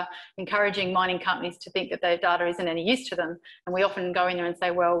firms are encouraging mining companies to think that their data isn't any use to them. And we often go in there and say,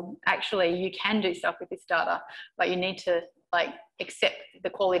 well, actually you can do stuff with this data, but you need to like accept the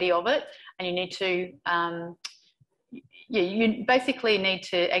quality of it, and you need to you basically need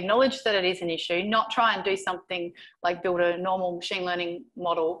to acknowledge that it is an issue, not try and do something like build a normal machine learning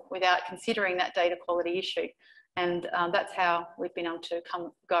model without considering that data quality issue. And that's how we've been able to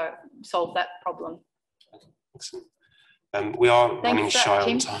solve that problem. Excellent. We are running shy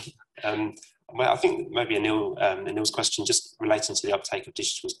Tim. on time. Well, I think maybe Anil's question, just relating to the uptake of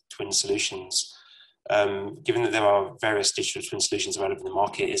digital twin solutions. Given that there are various digital twin solutions available in the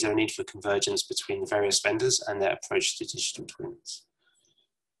market, is there a need for convergence between the various vendors and their approach to digital twins?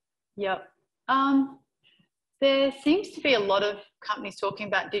 Yep. There seems to be a lot of companies talking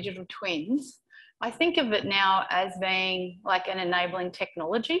about digital twins. I think of it now as being like an enabling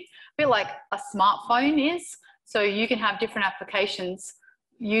technology, a bit like a smartphone is. So you can have different applications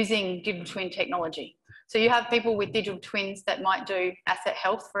using digital twin technology. So you have people with digital twins that might do asset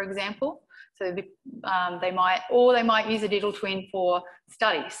health, for example. So they might use a digital twin for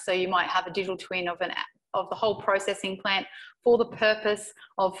studies. So you might have a digital twin of the whole processing plant for the purpose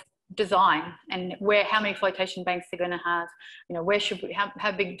of design and how many flotation banks they're going to have,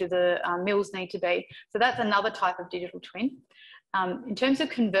 how big do the mills need to be. So that's another type of digital twin. In terms of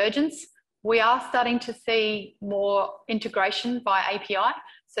convergence, we are starting to see more integration via API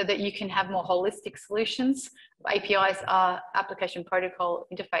so that you can have more holistic solutions. APIs are application protocol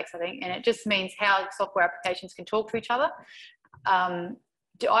interface, I think, and it just means how software applications can talk to each other.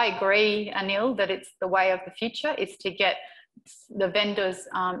 Do I agree, Anil, that it's the way of the future is to get the vendors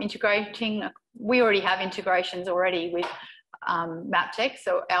integrating? We already have integrations already with MapTech,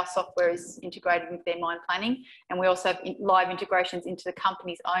 so our software is integrated with their mine planning, and we also have live integrations into the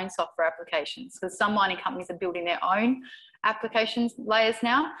company's own software applications, because some mining companies are building their own applications layers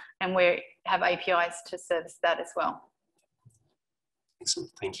now, and we have APIs to service that as well. Excellent,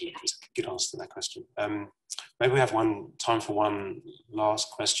 thank you. That's a good answer to that question. Maybe we have time for one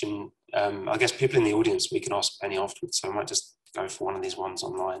last question. I guess people in the audience, we can ask Penny afterwards, so I might just go for one of these ones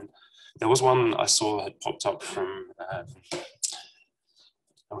online. There was one I saw had popped up from,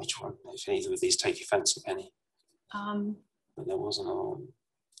 which one? If either of these take your fancy, Penny. But there was another one,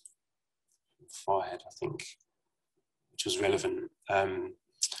 Firehead, I think, which was relevant.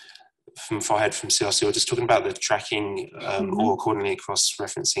 From Firehead from CRC, we're just talking about the tracking or accordingly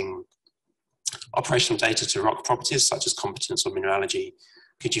cross-referencing operational data to rock properties such as competence or mineralogy.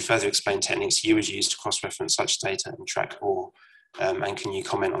 Could you further explain techniques you would use to cross-reference such data and track ore? And can you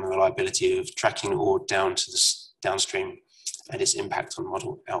comment on the reliability of tracking ore down to the downstream and its impact on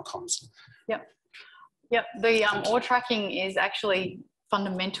model outcomes? Yep. The ore tracking is actually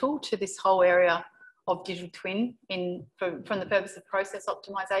fundamental to this whole area of digital twin from the purpose of process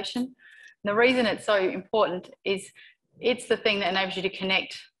optimization. And the reason it's so important is it's the thing that enables you to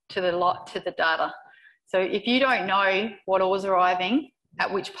connect to the data. So if you don't know what ore's arriving at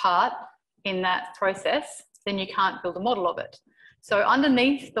which part in that process, then you can't build a model of it. So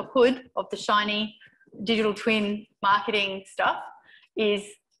underneath the hood of the shiny digital twin marketing stuff is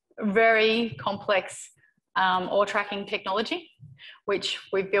very complex ore tracking technology, which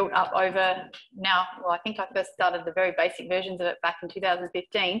we've built up over now. Well, I think I first started the very basic versions of it back in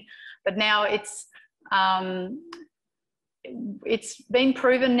 2015, but now it's been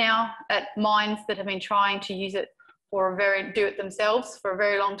proven now at mines that have been trying to use it do it themselves for a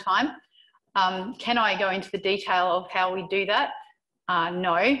very long time. Can I go into the detail of how we do that?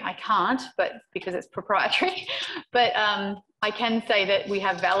 No, I can't, but because it's proprietary. But I can say that we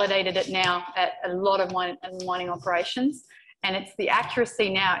have validated it now at a lot of mining operations, and it's the accuracy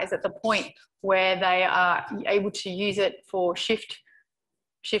now is at the point where they are able to use it for shift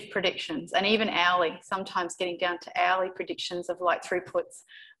predictions and even hourly, sometimes getting down to hourly predictions of like throughputs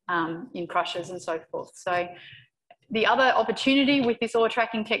in crushers and so forth. So the other opportunity with this ore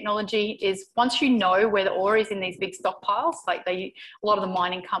tracking technology is once you know where the ore is in these big stockpiles, like a lot of the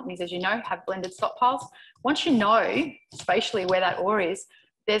mining companies, as you know, have blended stockpiles. Once you know spatially where that ore is,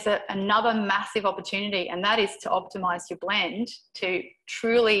 there's another massive opportunity, and that is to optimize your blend to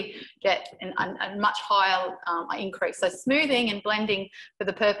truly get a much higher increase. So smoothing and blending for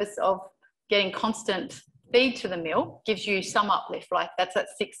the purpose of getting constant feed to the mill gives you some uplift, like that's that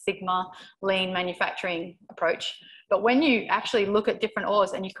Six Sigma lean manufacturing approach. But when you actually look at different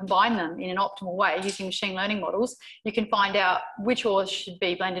ores and you combine them in an optimal way using machine learning models, you can find out which ores should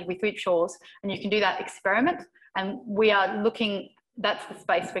be blended with which ores, and you can do that experiment. And we are looking, that's the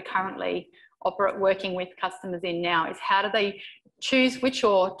space we're currently working with customers in now, is how do they choose which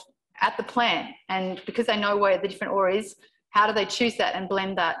ore at the plant, and because they know where the different ore is, how do they choose that and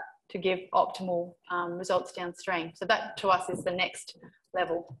blend that to give optimal results downstream. So that to us is the next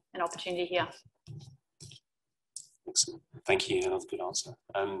level and opportunity here. Excellent. Thank you. Another good answer.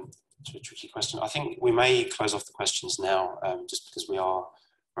 To a tricky question. I think we may close off the questions now, just because we are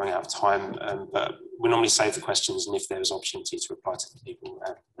running out of time. But we normally save the questions, and if there is opportunity to reply to the people,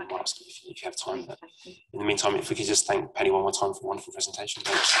 we'll ask you if you have time. But in the meantime, if we could just thank Penny one more time for a wonderful presentation.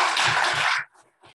 Thanks.